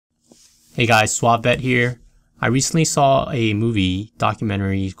Hey guys, SwapBet here. I recently saw a movie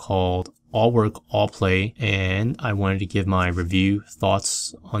documentary called All Work, All Play, and I wanted to give my review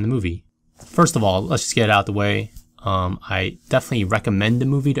thoughts on the movie. First of all, let's just get it out the way. I definitely recommend the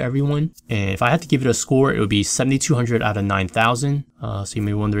movie to everyone. And if I had to give it a score, it would be 7,200 out of 9,000. So you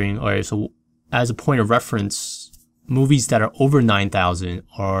may be wondering, alright, so as a point of reference, movies that are over 9,000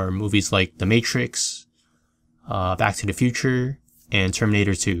 are movies like The Matrix, Back to the Future, and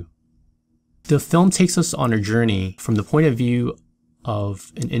Terminator 2. The film takes us on a journey from the point of view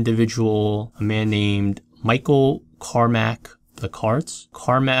of an individual, a man named Michael Carmack Cards.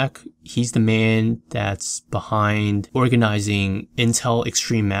 Carmack, he's the man that's behind organizing Intel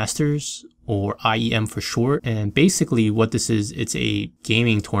Extreme Masters, or IEM for short. And basically what this is, it's a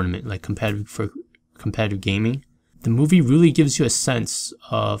gaming tournament, like competitive gaming. The movie really gives you a sense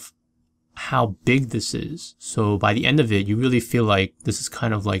of how big this is. So by the end of it, you really feel like this is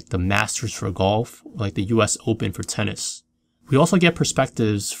kind of like the Masters for golf, like the US Open for tennis. We also get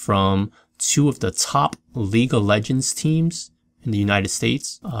perspectives from two of the top League of Legends teams in the United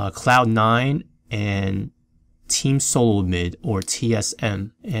States, Cloud9 and Team Solo Mid, or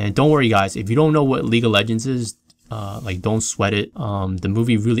TSM. And don't worry guys, if you don't know what League of Legends is, don't sweat it. The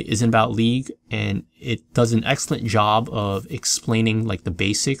movie really isn't about League, and it does an excellent job of explaining like the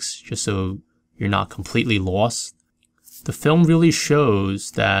basics, just so you're not completely lost. The film really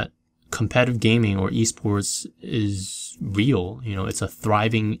shows that competitive gaming or esports is real. You know, it's a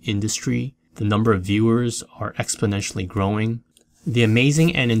thriving industry. The number of viewers are exponentially growing. The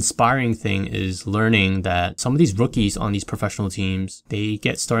amazing and inspiring thing is learning that some of these rookies on these professional teams, they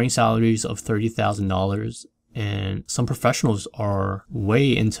get starting salaries of $30,000. And some professionals are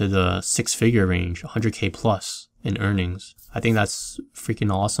way into the six-figure range, 100K plus in earnings. I think that's freaking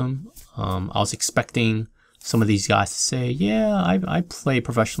awesome. I was expecting some of these guys to say, yeah, I play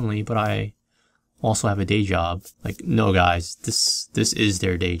professionally, but I also have a day job. Like, no guys, this is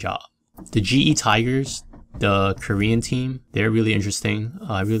their day job. The GE Tigers, the Korean team, they're really interesting.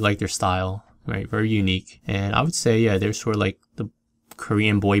 I really like their style, right? Very unique. And I would say, yeah, they're sort of like the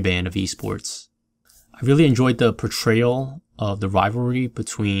Korean boy band of esports. I really enjoyed the portrayal of the rivalry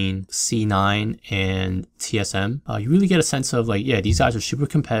between C9 and TSM. You really get a sense of like, yeah, these guys are super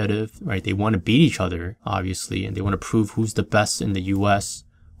competitive, right? They want to beat each other, obviously, and they want to prove who's the best in the US,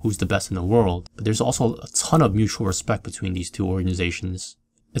 who's the best in the world. But there's also a ton of mutual respect between these two organizations.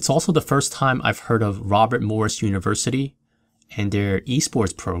 It's also the first time I've heard of Robert Morris University and their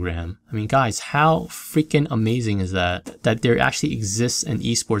esports program. I mean, guys, how freaking amazing is that there actually exists an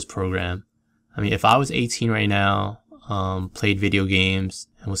esports program? I mean, if I was 18 right now, played video games,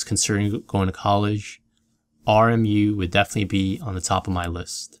 and was considering going to college, RMU would definitely be on the top of my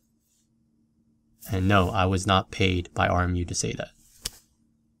list. And no, I was not paid by RMU to say that.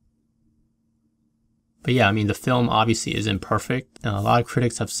 But yeah, I mean, the film obviously isn't perfect. A lot of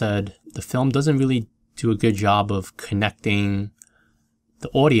critics have said the film doesn't really do a good job of connecting the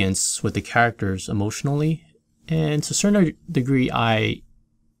audience with the characters emotionally. And to a certain degree, I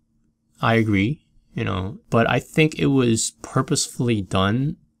agree, you know, but I think it was purposefully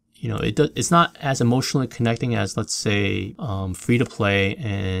done. You know, it's not as emotionally connecting as, let's say, Free to Play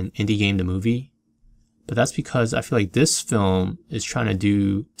and Indie Game the movie. But that's because I feel like this film is trying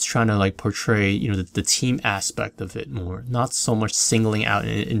to like portray, you know, the team aspect of it more, not so much singling out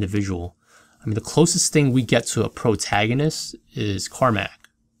an individual. I mean, the closest thing we get to a protagonist is Carmack,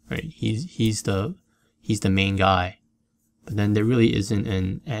 right? He's the main guy. But then there really isn't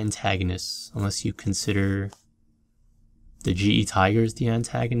an antagonist, unless you consider the GE Tigers the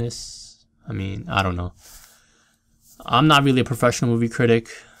antagonists. I mean, I don't know. I'm not really a professional movie critic,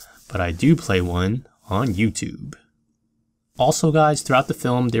 but I do play one on YouTube. Also, guys, throughout the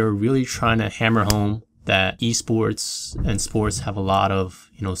film, they were really trying to hammer home that esports and sports have a lot of,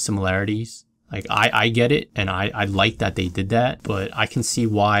 you know, similarities. Like, I get it, and I like that they did that, but I can see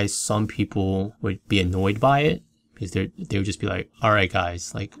why some people would be annoyed by it. Because they would just be like, all right,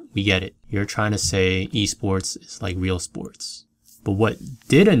 guys, like, we get it. You're trying to say esports is like real sports. But what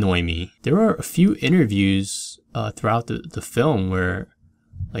did annoy me, there were a few interviews throughout the film where,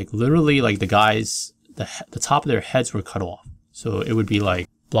 like, literally, like, the guys, the top of their heads were cut off. So it would be like,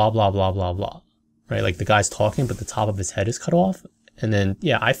 blah, blah, blah, blah, blah, right? Like, the guy's talking, but the top of his head is cut off. And then,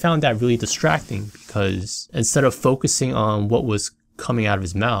 yeah, I found that really distracting because instead of focusing on what was coming out of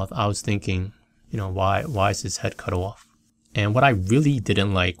his mouth, I was thinking, you know, why is his head cut off? And what I really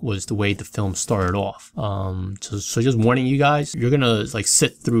didn't like was the way the film started off. So just warning you guys, you're gonna like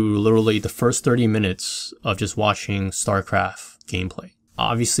sit through literally the first 30 minutes of just watching StarCraft gameplay.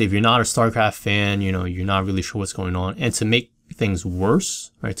 Obviously, if you're not a StarCraft fan, you know, you're not really sure what's going on. And to make things worse,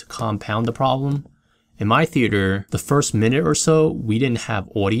 right, to compound the problem. In my theater, the first minute or so, we didn't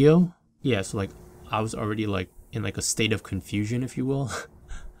have audio. Yeah, so like I was already like in like a state of confusion, if you will.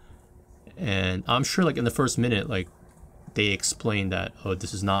 And I'm sure like in the first minute, like they explained that, oh,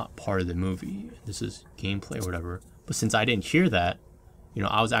 this is not part of the movie, this is gameplay or whatever. But since I didn't hear that, you know,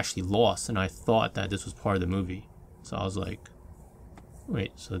 I was actually lost and I thought that this was part of the movie. So I was like,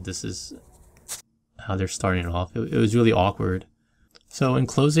 wait, so this is how they're starting it off. It was really awkward. So in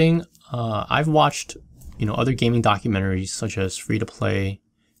closing, I've watched, you know, other gaming documentaries such as Free to Play,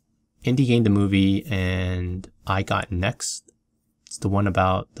 Indie Game the Movie, and I Got Next. It's the one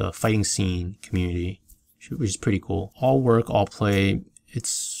about the fighting scene community, which is pretty cool. All Work, All Play.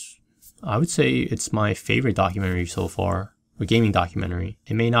 I would say it's my favorite documentary so far, a gaming documentary.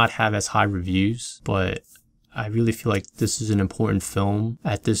 It may not have as high reviews, but I really feel like this is an important film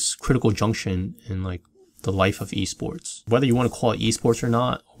at this critical junction in like the life of esports. Whether you want to call it esports or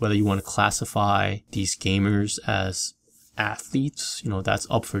not, whether you want to classify these gamers as athletes, you know, that's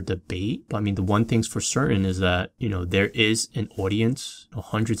up for debate. But I mean, the one thing's for certain is that, you know, there is an audience, you know,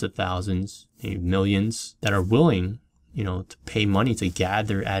 hundreds of thousands, maybe millions, that are willing, you know, to pay money to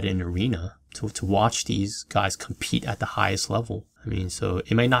gather at an arena to watch these guys compete at the highest level. I mean, so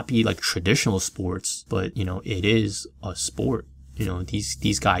it might not be like traditional sports, but, you know, it is a sport. You know,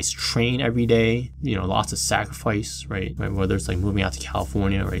 these guys train every day, you know, lots of sacrifice, right? Whether it's like moving out to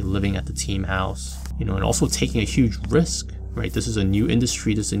California, right? Living at the team house, you know, and also taking a huge risk, right? This is a new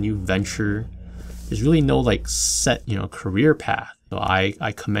industry. This is a new venture. There's really no like set, you know, career path. So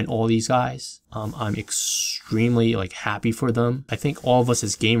I commend all these guys. I'm extremely like happy for them. I think all of us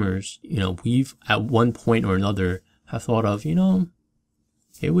as gamers, you know, we've at one point or another have thought of, you know,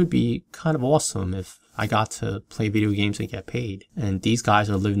 it would be kind of awesome if I got to play video games and get paid. And these guys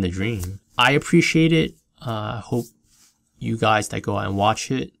are living the dream. I appreciate it. I hope you guys that go out and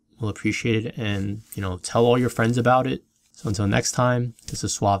watch it will appreciate it and, you know, tell all your friends about it. So until next time, this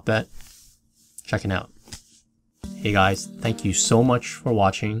is Suave Bet. Checking out. Hey guys, thank you so much for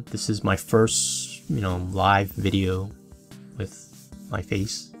watching. This is my first, you know, live video with my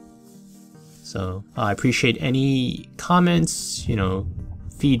face. So I appreciate any comments, you know,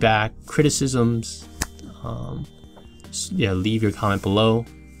 feedback, criticisms. Yeah, leave your comment below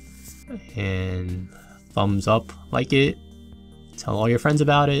and thumbs up, like it, tell all your friends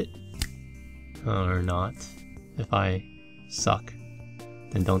about it, or not. If I suck,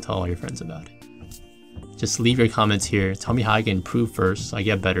 then don't tell all your friends about it. Just leave your comments here. Tell me how I can improve first so I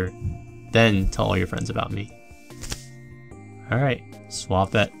get better. Then tell all your friends about me. Alright,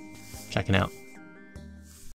 Suave Bet. Checking out.